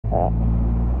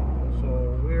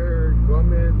So we're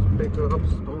coming to pick up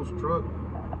Stone's truck.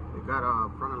 We got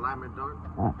a front alignment done.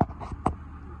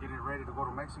 We're getting ready to go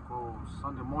to Mexico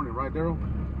Sunday morning, right, Darrell?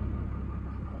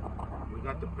 We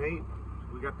got the paint.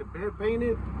 We got the bed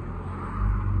painted.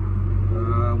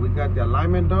 We got the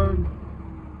alignment done.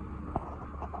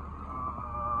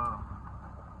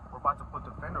 We're about to put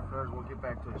the fender flares. We'll get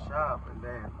back to the shop and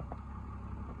then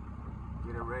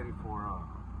get it ready for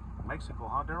Mexico,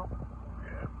 huh, Darrell?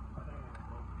 Yeah.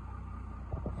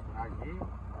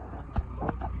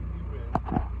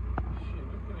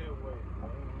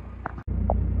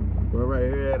 We're right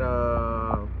here at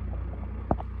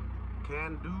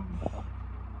Can Do's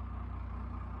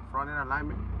front end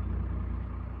alignment.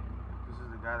 This is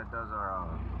the guy that does our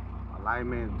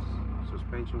alignments,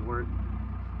 suspension work,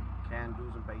 Can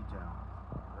Do's and paint job.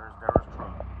 There's Darrell's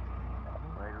truck,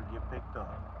 ready to get picked up.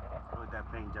 Look at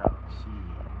that paint job. Shit.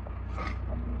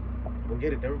 Go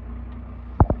get it, Darrell.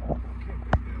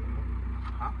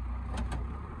 Huh?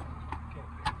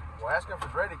 Well, ask him if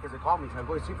it's ready because they called me. So I'm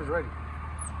going to see if it's ready.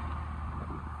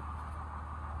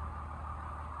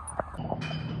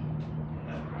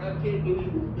 I can't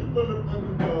believe this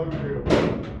motherfucker's dog here.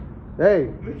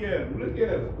 Hey. Look at him, look at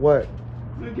him. What?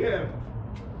 Look at him.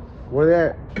 Where they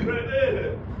at? Right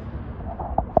there.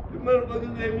 The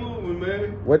motherfuckers ain't moving,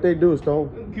 man. What they do,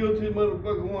 Stone? Them guilty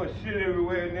motherfuckers want shit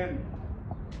everywhere and then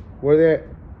Where they at?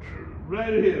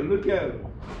 right here, look at him.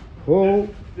 Who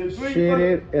The three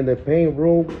shitted in the paint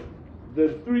room?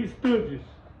 The three stooges.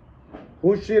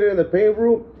 Who shitted in the paint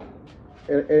room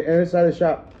and inside the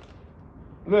shop?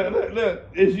 Look.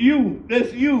 It's you.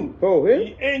 That's you. Who,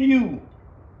 him? And you.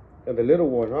 And the little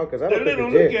one, huh? Because I The don't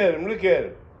little, think look at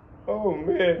him. Oh,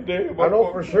 man. Damn, I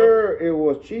know for sure it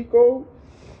was Chico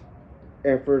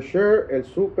and for sure El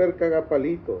Super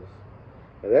Cagapalitos.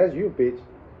 And that's you, bitch.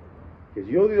 Because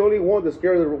you're the only one that's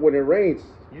scared of when it rains.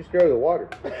 You scared of the water.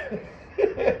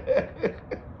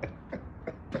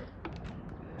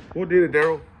 Who did it,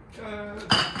 Darrell?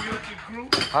 Guilty crew.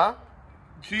 Huh?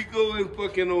 Chico and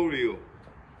fucking Oreo.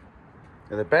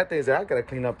 And the bad thing is that I gotta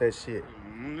clean up that shit.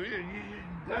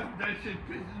 That shit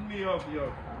pisses me off,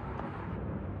 yo.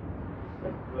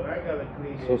 But I gotta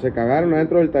clean it. So se cagaron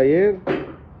adentro del taller.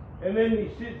 And then the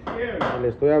shit's scary.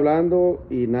 Le estoy hablando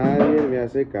y nadie me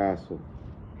hace caso.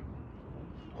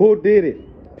 Who did it?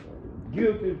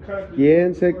 Guilty conscience.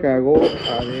 ¿Quién se cagó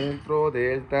adentro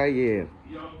del taller?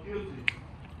 Y'all guilty.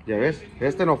 Ya ves,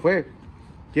 este no fue.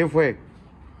 ¿Quién fue?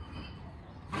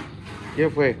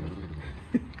 ¿Quién fue?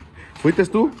 ¿Fuiste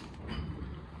tú?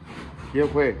 ¿Quién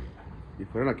fue? ¿Y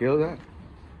fueron aquellos? ¿Verdad?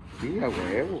 Sí, a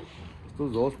huevo.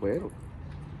 Estos dos fueron.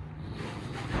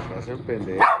 Se hacen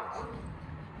pendejos.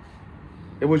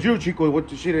 It was you, Chico, with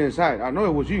the shit inside. I know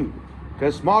it was you.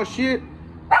 Cause small shit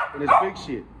and it's big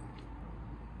shit.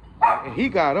 And he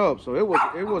got up, so it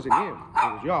wasn't him.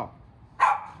 It was y'all.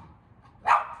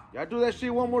 Y'all do that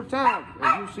shit one more time,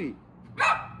 and you see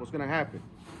what's gonna happen.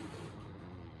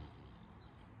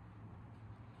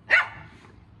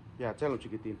 Yeah, tell him,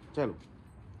 Chiquitín. Tell him.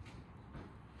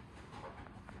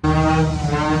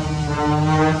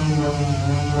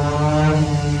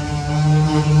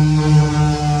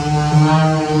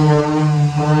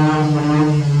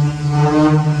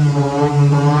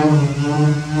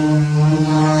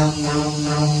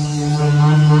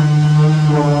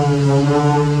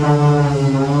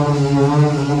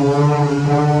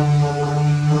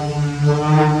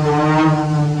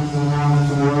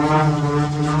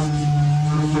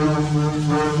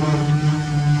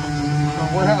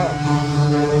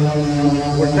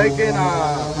 We're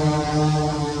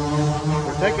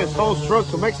taking Soul's truck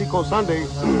to Mexico Sunday.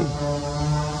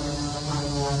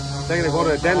 Taking to go to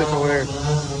the dentist over there,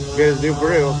 get his new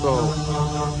grill. So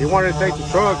he wanted to take the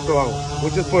truck, so we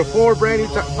just put five brand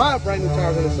new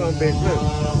tires in the sun bitch. Look.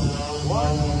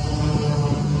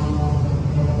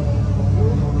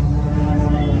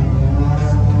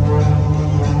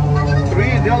 1,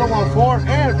 3, the other one 4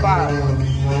 and 5.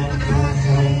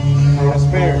 That's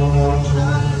fair.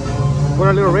 Put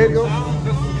a little radio.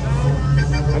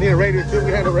 I need a radio too.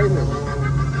 We had a radio.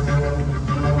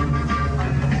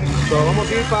 So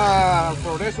vamos a ir para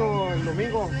Progreso el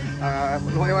domingo.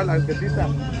 Nos voy a llevar la dentista.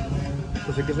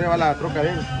 Entonces quiso llevar la troca de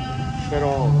él.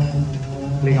 Pero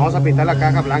le vamos a pintar la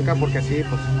caja blanca porque así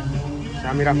pues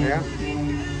se mira fea.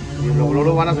 Y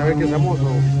luego van a saber qué hacemos.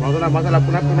 Vamos a dar más a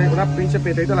una pinche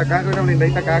pintadita a la caja y una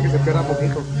blindadita acá que se pierda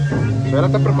poquito. Pero ahora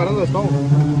está preparando todo.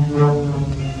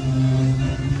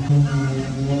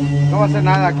 No va a hacer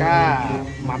nada acá,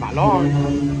 mamalón.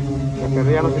 Pero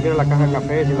ya no se quiere la caja de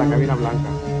café sin la cabina blanca.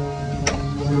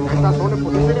 Esta zona,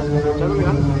 pues, echarlo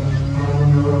mirando.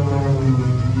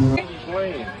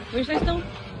 What you say, Stone?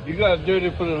 You got dirty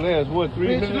for the last, what, 3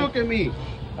 minutes? Bitch, look at me.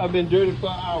 I've been dirty for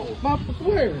an hour. My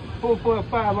where? For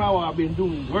 5 hours I've been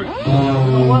doing work.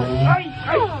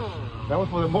 That was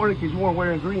for the morning because you weren't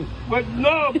wearing green. But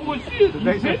no, bullshit. You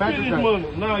They said bitch me this back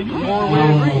morning. No, you weren't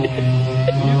wearing green.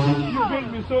 You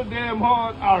bitch me so damn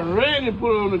hard, I ran and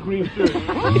put on the green shirt.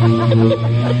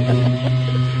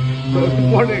 So this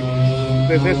morning,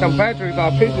 there's St. Patrick's,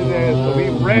 our pictures there, so we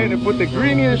ran and put the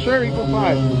green in the shirt, equal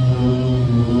 5.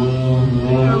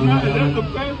 Yeah, right. That's the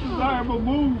best desirable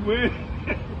move, man.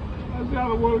 That's how I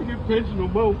don't want to get pension no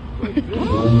more.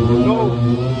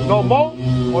 No more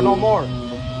or no more?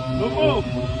 No more.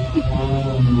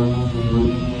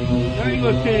 Now you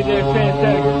gonna change that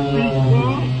fantastic speech, bro?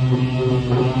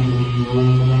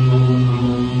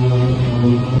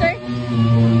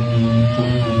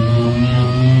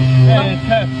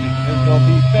 Fantastic. It's gonna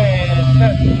be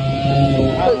fantastic.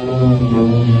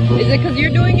 Is it because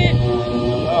you're doing it?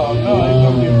 Oh no, it's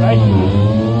gonna be righteous.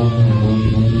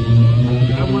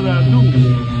 That's what I do.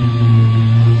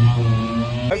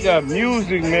 I got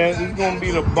music, man. It's gonna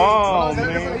be the bomb,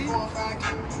 man.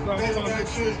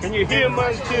 Can you hear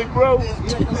my shit, bro?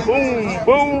 Boom,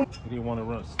 boom. He didn't want to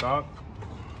run stock,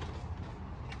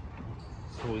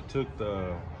 so we took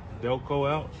the Delco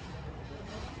out.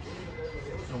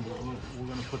 So we're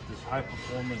gonna put this high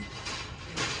performance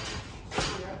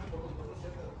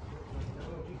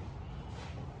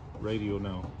radio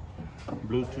now.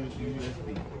 Bluetooth,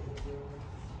 USB.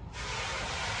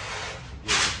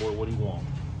 Get the boy what he wants.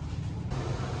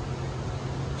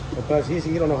 Because he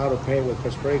don't know how to paint with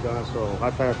a spray gun, so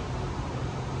I thought.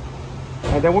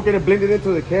 And then we're gonna blend it into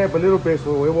the cab a little bit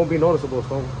so it won't be noticeable,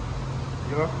 so.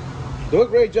 Yeah. Do a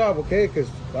great job, okay? Because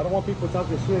I don't want people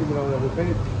talking shit, you know, that we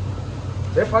painted.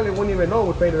 They probably wouldn't even know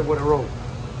we painted it with a roll.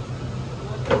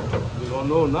 You don't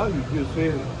know now, you just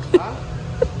said it. Huh?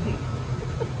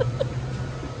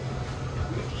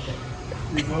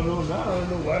 You don't know now, I don't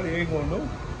know why they ain't gonna know.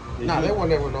 Nah, they won't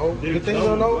never know. You think they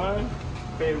don't know?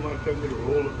 Paint my truck with a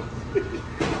roller.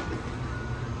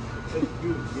 That's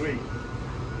good, great.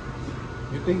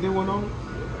 You think they will know? I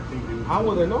think they How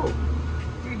will they know?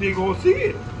 They gonna see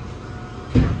it.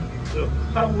 So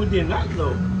how would they not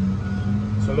know?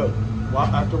 So look, well,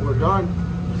 after we're done,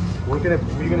 we're gonna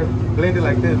blend it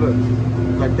like this. Look,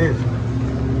 like this.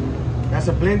 That's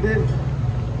a blended.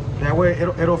 That way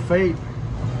it'll fade.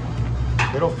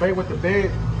 It'll fade with the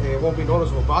bed, and it won't be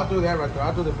noticeable. But I'll do that right there.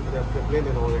 I'll do the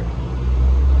blending over there.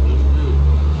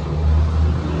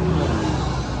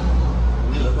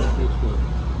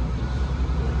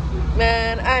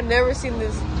 Man, I've never seen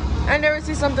this. I never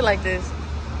see something like this.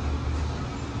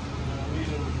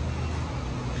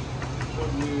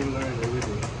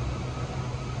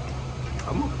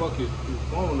 I'm gonna fuck his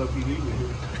phone up, he leave it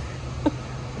here.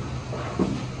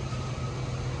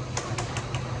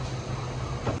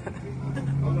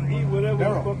 I'm gonna eat whatever the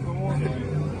fuck I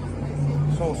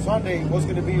want. So Sunday, what's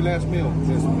gonna be your last meal?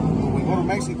 Because when we go to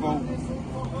Mexico,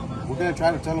 we're gonna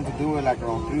try to tell them to do it like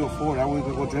around 3 or 4. That way we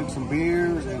can go drink some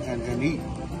beers and eat.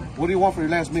 What do you want for your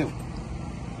last meal?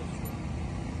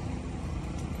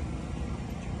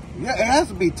 Yeah, it has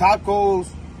to be tacos,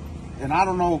 and I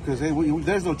don't know because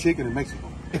there's no chicken in Mexico.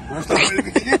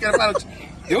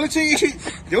 The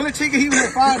only chicken he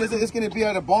will find is it's gonna be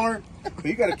at a barn, but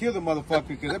you gotta kill the motherfucker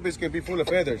because that bitch can be full of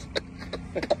feathers.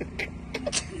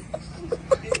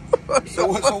 So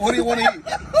what do you want to eat?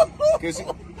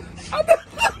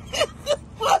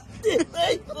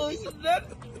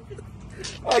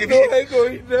 I know I ain't gonna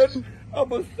eat nothing.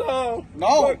 I'm a starve.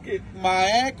 No, my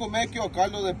aunt can make you a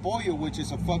caldo de pollo, which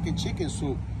is a fucking chicken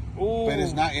soup. Ooh. But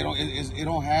it's not. It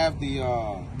don't have the.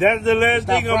 That's the last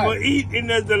thing I'm gonna eat, and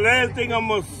that's the last thing I'm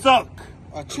gonna suck.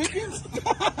 A chicken?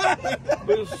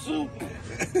 The soup.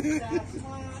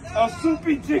 A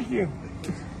soupy chicken.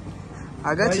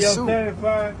 I got your soup.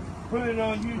 Satisfied? Put it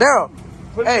on YouTube. Darrell,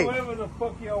 Put hey. it whatever the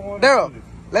fuck y'all want. Darrell,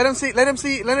 let him see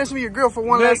your grill for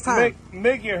one last time.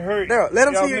 Make it hurt. Darrell, let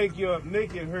him see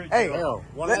make it hurt. Hey, y'all.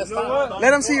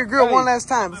 let him see your grill one last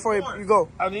time before you go.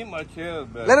 I need my chairs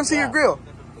back. Let him see your grill.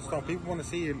 So people want to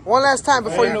see you One last time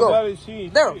before you go.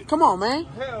 Darrell, come on, man.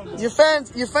 Your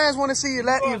fans want to see your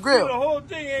grill. The whole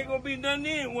thing ain't gonna be done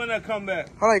in when I come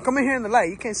back. All right, come in here in the light.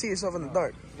 You can't see yourself in the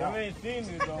dark. Y'all ain't seen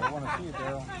it though. I want to see it,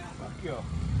 Darrell. Fuck y'all.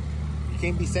 You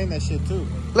can't be saying that shit too.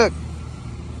 Look,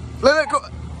 let it go.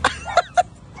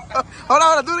 Hold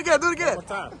on, do it again. One more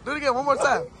time. Do it again, one more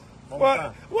time.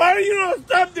 Why do you don't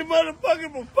stop the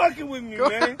motherfucker from fucking with me,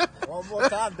 man? One more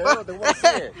time, Darrell. They want to see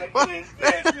it. Like, you ain't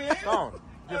said, man.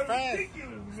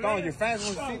 Stone, your fans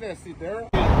want to see that shit, Darrell.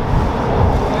 Hey,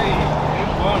 you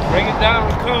want to break it down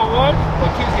with cold water? Or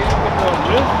keep it with the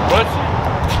lift, brush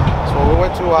it?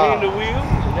 went to clean the wheels,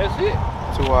 and that's it.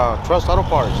 Trust Auto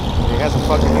Parts. They had some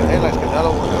fucking new headlights because that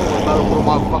was not a little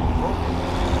motherfucking broke.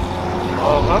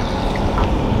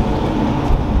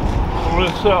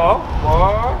 What's up,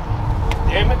 boy?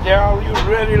 Damn it, Darrell, you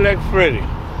ready like Freddy?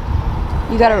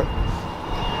 You gotta.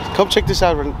 Come check this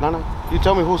out, Nana. You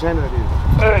tell me whose hand it is.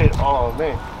 Hey, oh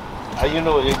man. You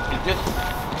know,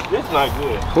 this not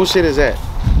good. Whose shit is that?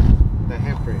 The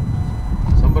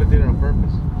handprint. Somebody did it on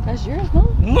purpose. That's yours, no?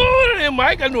 No, it ain't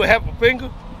Mike. I knew half a finger.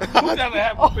 Who got a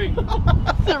half a finger?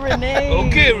 It's Renee.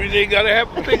 Okay, Renee got a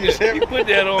half a finger. He put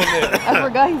that on there. I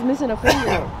forgot he's missing a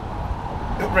finger.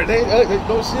 Renee,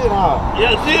 no shit, huh?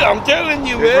 Yeah, see, I'm telling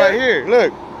you, It's man. right here.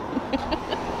 Look.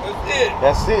 That's it.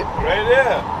 That's it. Right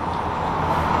there.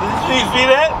 You see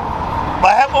that?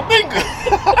 My half a finger.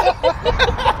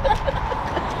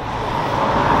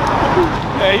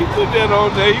 Yeah, he put that on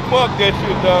there. He marked that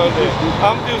shit down there.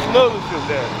 I'm just noticing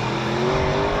that.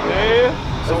 Yeah.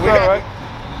 So That's we all got, right.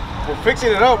 we're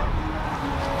fixing it up.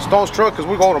 Stone's truck, because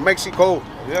we're going to Mexico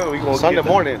Yeah, we gonna Sunday get that.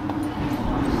 morning.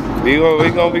 We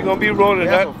gonna be rolling We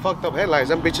that. had some fucked up headlights.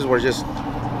 Them bitches were just.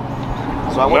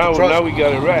 So I went Now, to Trust, now we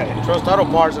got it right. Trust Auto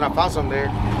Parts and I found some there.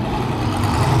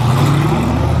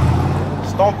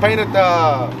 Stone painted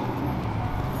the.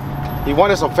 He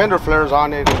wanted some fender flares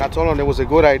on it, and I told him it was a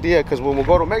good idea because when we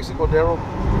go to Mexico, Darrell,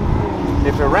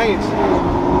 if it rains,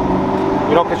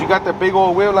 you know, because you got the big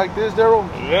old wheel like this, Darrell,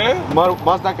 Yeah?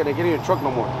 mud's not gonna get in your truck no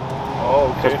more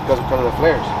Oh, okay. because of the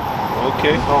flares.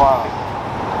 Okay. So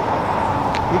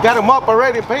we got them up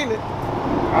already painted.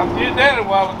 I did that a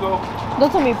while ago.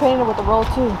 Don't tell me you painted it with the roll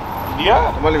too.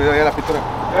 Yeah.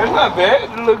 That's not bad.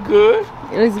 It look good.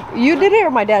 You did it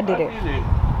or my dad did it? I did it.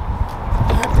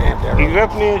 He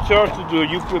left me in charge to do it.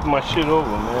 You flipped my shit over,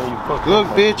 man. You fucking Look,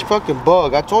 bitch, fucking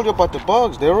bug. I told you about the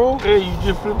bugs, Darrell. Hey, you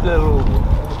just flipped that over.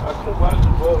 I couldn't watch the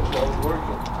bugs. I was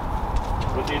working.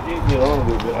 But they did get on a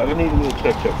little bit. I need a little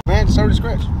touch up. Man, it started to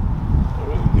scratch. I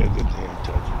really got good damn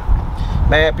touch up.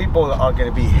 Man, people are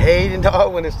gonna be hating,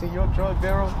 dog, when they see your truck,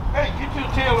 Darrell. Hey, get your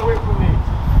tail away from me.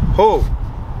 Who?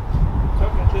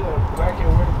 Talking to the black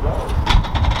and white dog.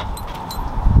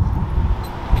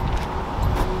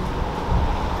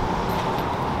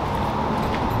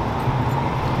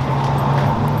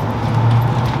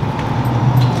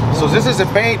 So this is the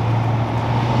paint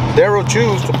Darrell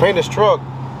chose to paint his truck.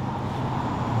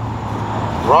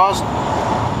 Rust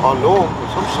or loom or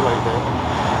some shit like that.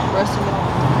 Rusty metal.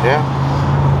 Yeah.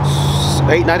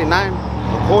 $8.99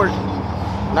 a quart.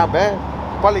 Not bad.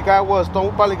 Probably got what, Stone?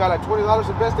 We probably got like $20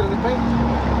 invested in the paint.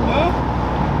 Huh?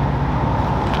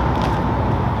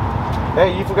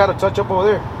 Hey, you forgot to touch up over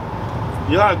there.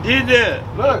 Yeah, I did that.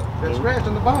 Look, that scratch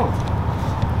on the bottom.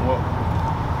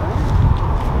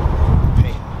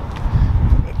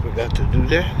 I forgot to do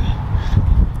that.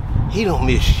 He don't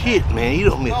miss shit, man. He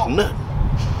don't miss nothing.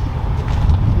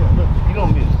 He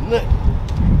don't miss nothing.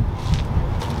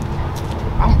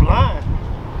 I'm blind.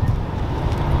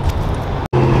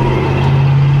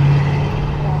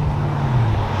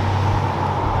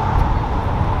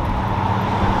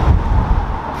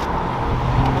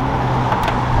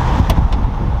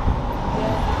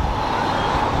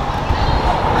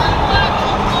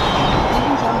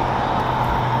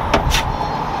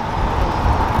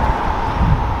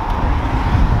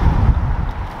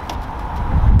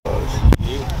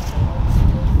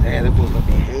 Man, that was gonna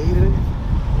be hated.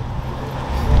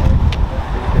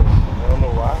 I don't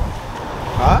know why.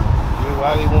 Huh? You know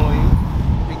why they won't eat?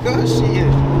 Because shit.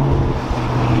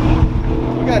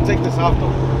 We gotta take this off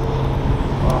though.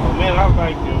 Oh man, I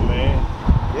like them, man.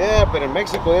 Yeah, but in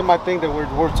Mexico they might think that we're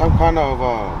some kind of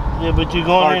Yeah, but you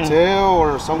going in. cartel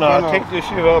or some kind No, of. take this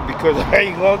shit off because I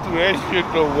ain't going through that shit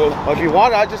no more. If you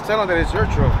want, I just tell them that it's your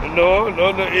truck. No.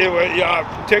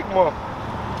 Yeah, take them off.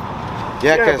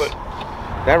 Yeah, Yeah, cause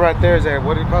that right there is that,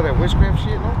 what do you call that, witchcraft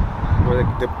shit, no? Where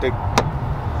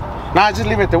nah, just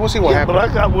leave it there. We'll see what Yeah, happens. but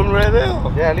I got one right there.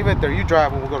 Yeah, leave it there. You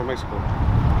drive when we go to Mexico.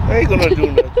 I ain't gonna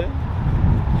do nothing.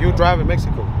 You drive in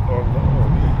Mexico, Oh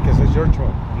no. cause it's your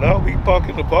truck. No, we park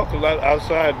in the parking lot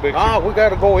outside, but Ah, we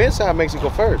gotta go inside Mexico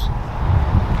first.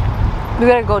 We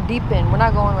gotta go deep in. We're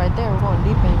not going right there. We're going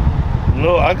deep in.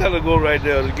 no, I gotta go right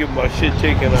there to get my shit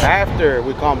taken out. After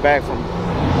we come back from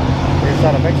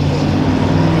inside of Mexico.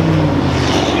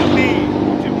 You mean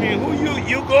who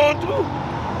you going to?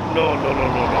 No.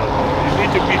 You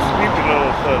need to be sleeping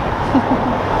on Sunday.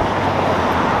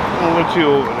 I want you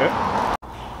over there.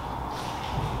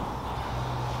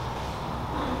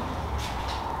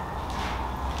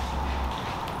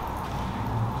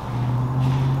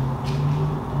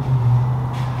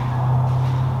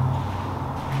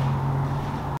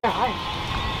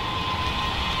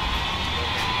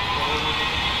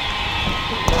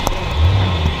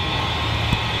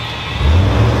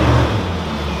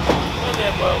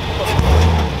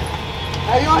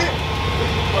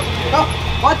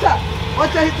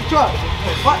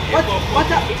 What the?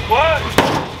 What?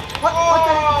 What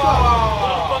the heck?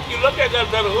 Fuck you, look at that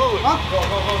hood. Huh?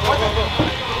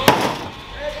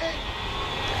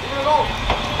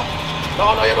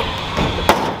 No, you don't.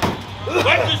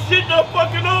 Why this shit not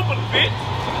fucking open, bitch?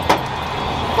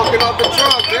 Fucking off the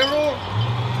truck, Darrell.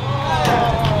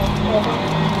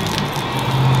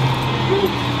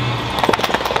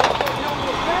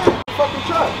 Fucking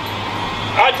truck.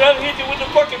 I tried to hit you with the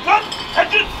fucking gun. I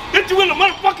just hit you with the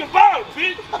motherfucking bottle,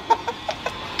 bitch.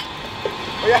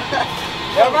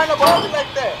 Yeah, ran up on me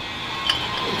like that.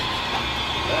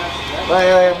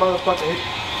 Hey, motherfucker.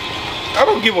 I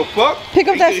don't give a fuck. Pick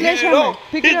up that He can hit it sledgehammer. off.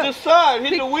 Pick Hit it up. the side,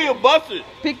 hit the wheel, bust it.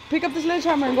 Pick up the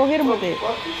sledgehammer and go hit him with it.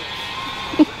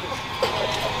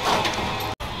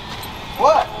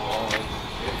 What?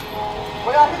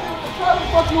 Well, I hit you with the truck. What the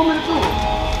fuck you want me to do?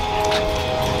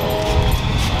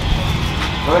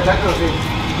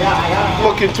 Yeah.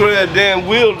 Fucking turn that damn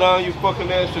wheel down, you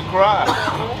fucking ass to cry.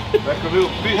 Like a little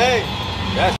bitch. Hey.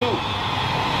 That's you.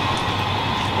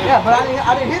 Yeah, but I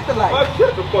didn't hit the light. Fuck,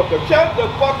 shut the fuck up. Shut the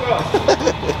fuck up.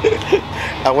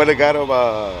 I went and got him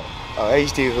a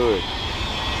HD hood.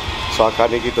 So acá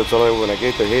Nikito told me when I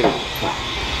get to hit it.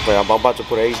 But I'm about to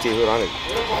put an HD hood on it.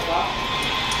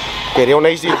 Quería un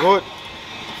HD hood.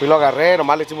 Fui lo agarré,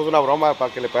 nomás le hicimos una broma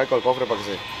para que le pegue con el cofre para que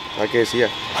se. A ver qué decía.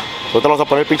 Nosotros vamos a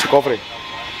poner el pinche cofre.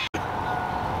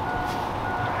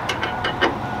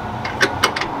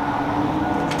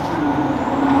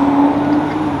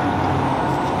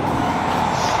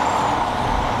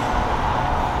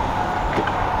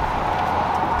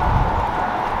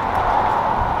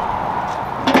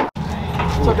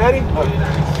 So, Daddy?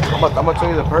 I'm gonna tell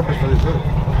you the purpose for this hood.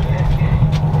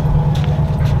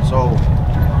 So,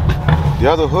 the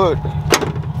other hood,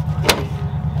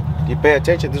 you pay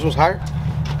attention, this was higher.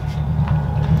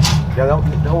 Yeah,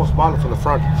 that was smaller from the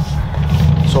front.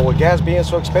 So with gas being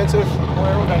so expensive,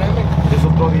 this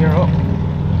will throw the air up.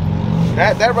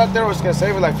 That right there was gonna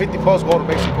save it like 50 bucks going to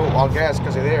Mexico on gas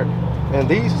because they're there. And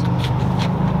these,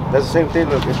 that's the same thing.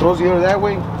 Look, it throws the air that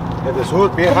way. And this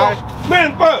hood being high.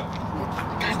 Man, fuck.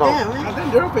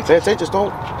 Stone. Pay attention, Stone.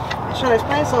 You trying to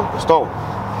explain something? Stone.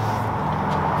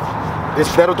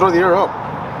 That'll throw the air up.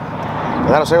 And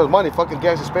that'll save us money. Fucking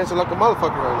gas expensive like a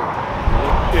motherfucker right now.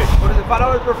 What is it,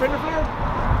 $5 per fender flare?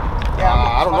 Yeah,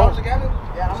 I don't know. $5 a gallon?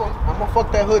 Yeah, I'm gonna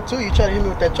fuck that hood too. You try to hit me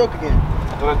with that truck again.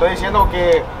 Entonces estoy diciendo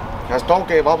que a Stone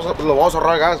que lo vamos a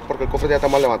ahorrar gas porque el cofre ya está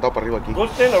mal levantado para arriba aquí. Go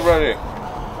stand up right there.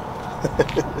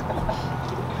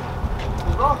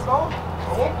 What's wrong, Stone?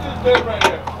 I want you to stand right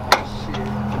there.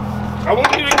 I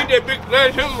want you to get that big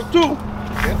sledgehammer too.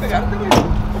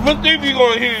 I'm gonna see if you're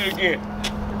gonna hit it again.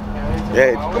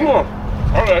 Yeah. Come on.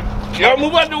 All right. Y'all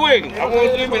move out the way. I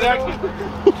want to see if it actually.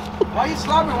 Why you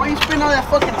slobbering? Why you spitting all that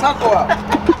fucking taco out?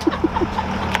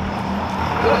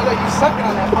 Look like you sucking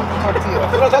on that fucking tortilla.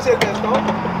 What else I said again, Stone?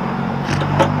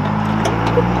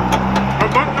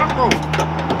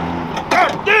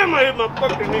 God damn, I hit my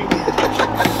fucking knee.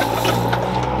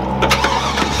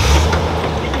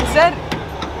 He said,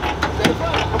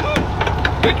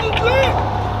 Get the flag.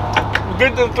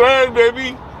 Get the flag,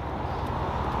 baby.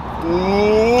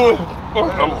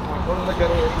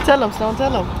 tell him, Stone,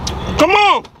 tell him. Come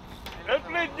on. Let's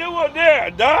play do or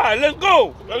dare. Die. Let's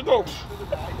go. Let's go.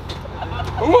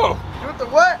 Come on. You with the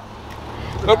what?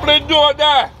 Let's play do or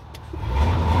die.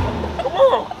 Come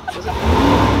on.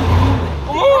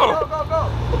 Come on.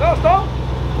 Go, Stone.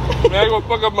 Man, you gonna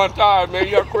fuck up my tire, man.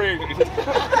 You're crazy. You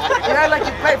act like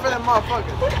you pay for that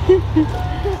motherfucker.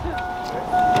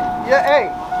 Yeah, hey.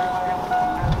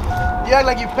 You act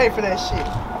like you pay for that shit.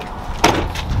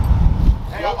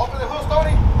 Hey, open the hood,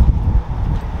 Stoney.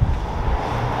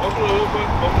 Open a little bit.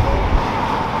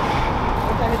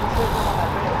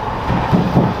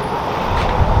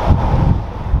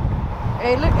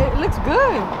 Hey, look, it looks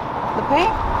good. The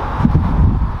paint.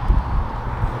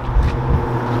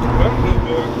 That looks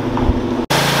good.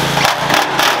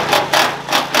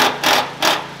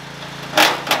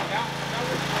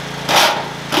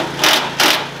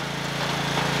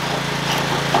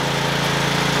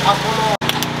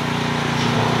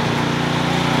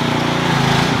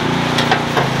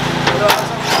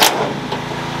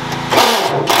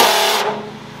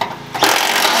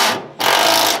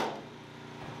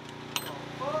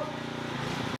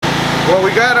 Well,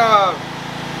 we got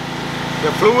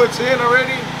the fluids in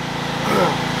already.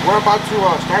 We're about to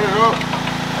start it up.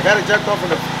 I got it jacked off in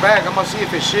the back. I'm gonna see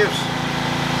if it shifts.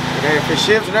 Okay, if it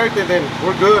shifts and everything, then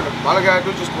we're good. All I gotta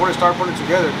do is just start putting it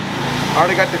together. I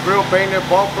already got the grill painted,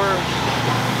 bumper.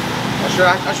 I should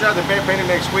have the paint painted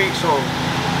next week, so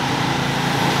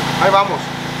ahí vamos.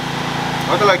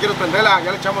 Ahorita la quiero prenderla,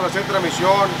 ya le echamos la aceite de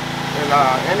transmisión. el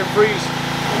antifreeze.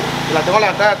 Y la tengo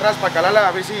levantada atrás para calarla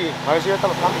a ver si ahorita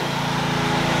los cambio.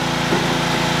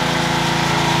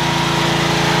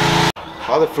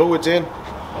 All the fluids in,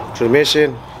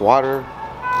 transmission, water,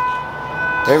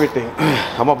 everything.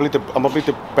 I'm gonna bleed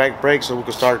the back brake so we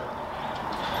can start.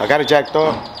 I got it jacked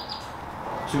up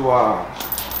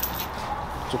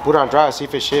to put it on drive, see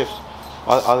if it shifts.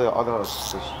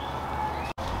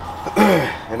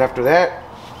 And after that,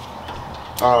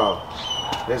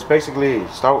 let's basically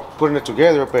start putting it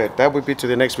together. But that would be to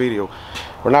the next video.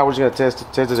 For now, we're just gonna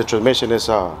test that the transmission is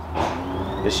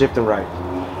shifting right,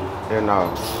 and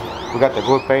we got the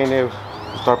good painted.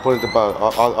 Start putting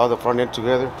all the front end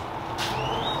together.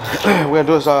 We're gonna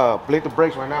do is bleed the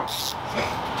brakes right now.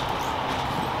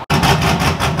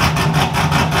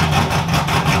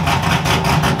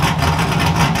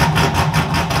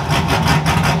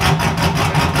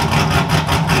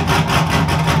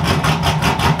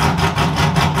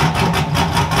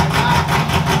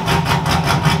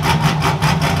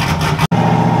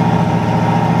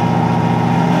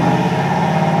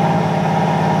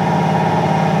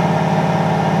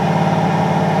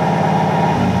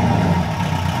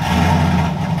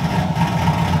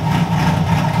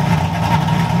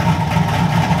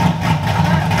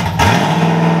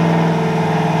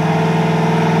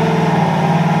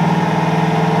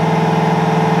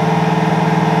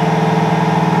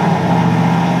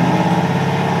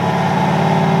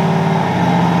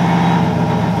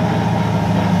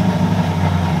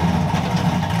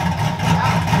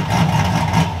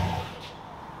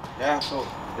 Yeah, so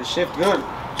it shift good.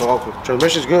 So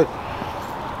transmission's good.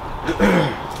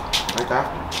 Like that.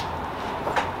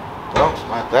 Well,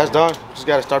 that's done. Just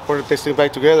gotta start putting this thing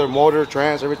back together. Motor,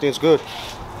 trans, everything's good.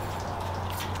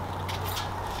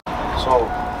 So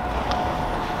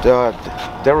the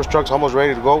Darrells truck's almost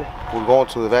ready to go. We're going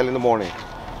to the valley in the morning.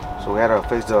 So we had to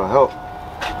face the help.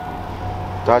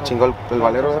 Está chingón el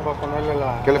valero.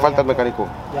 ¿Qué le falta al mecánico?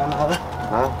 Ya nada.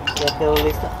 Nada. Ya quedó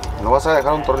lista. No vas a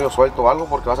dejar un tornillo suelto o algo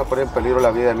porque vas a poner en peligro la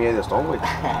vida mía y de Stone, güey.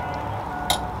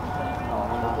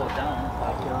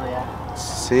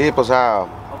 Sí, pues ya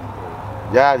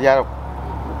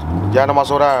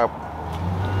nomás ahora,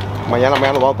 mañana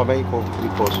nos vamos para México y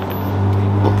pues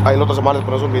ahí la otra semana les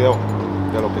ponemos un video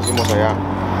de lo que hicimos allá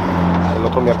el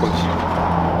otro miércoles.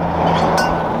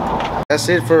 That's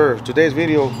it for today's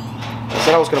video. I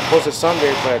said I was gonna post it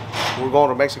Sunday, but we're going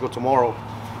to Mexico tomorrow,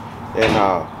 and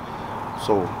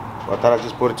so I thought I'd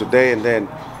just put it today, and then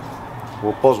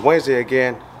we'll post Wednesday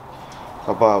again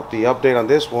about the update on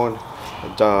this one,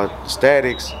 the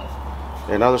statics,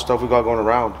 and other stuff we got going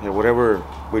around. And whatever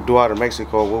we do out of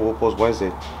Mexico, we'll post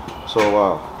Wednesday.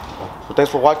 So thanks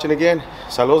for watching again.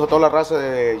 Saludos a toda la raza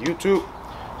de YouTube.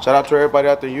 Shout out to everybody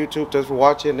out there on YouTube. Thanks for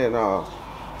watching, and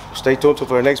stay tuned for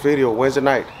the next video Wednesday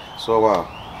night. So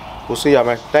we'll see y'all,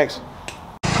 man. Thanks.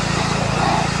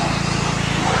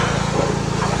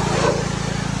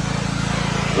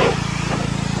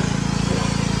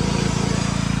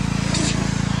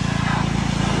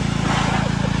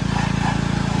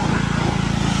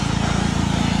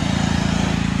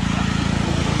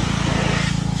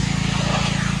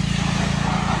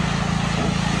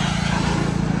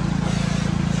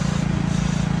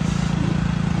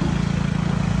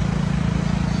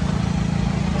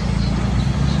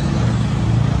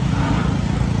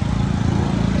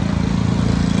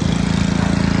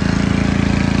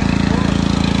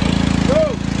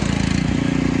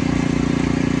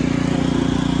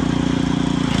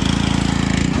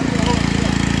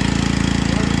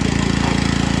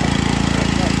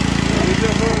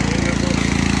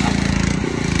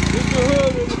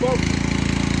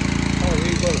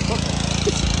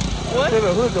 What? In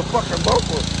the hood, the fucking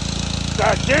bumper.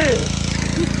 God damn.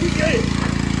 Yeah.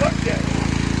 Fuck that.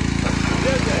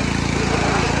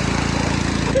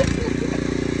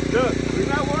 Look,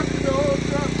 we're not watching the whole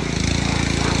truck.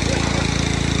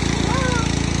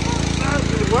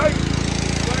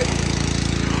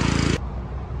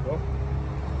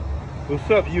 What's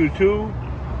up, YouTube?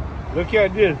 Look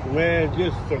at this, man.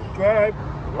 Just subscribe,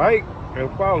 like, and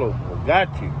follow. I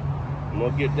got you. I'm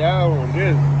gonna get down on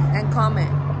this. And comment.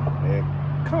 And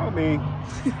call me.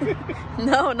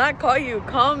 No, not call you.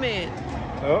 Comment.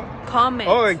 Huh? Comment.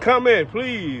 Oh, and comment,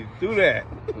 please. Do that.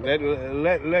 Let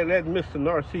Mr.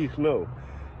 Narcisse know.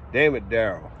 Damn it,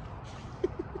 Darrell.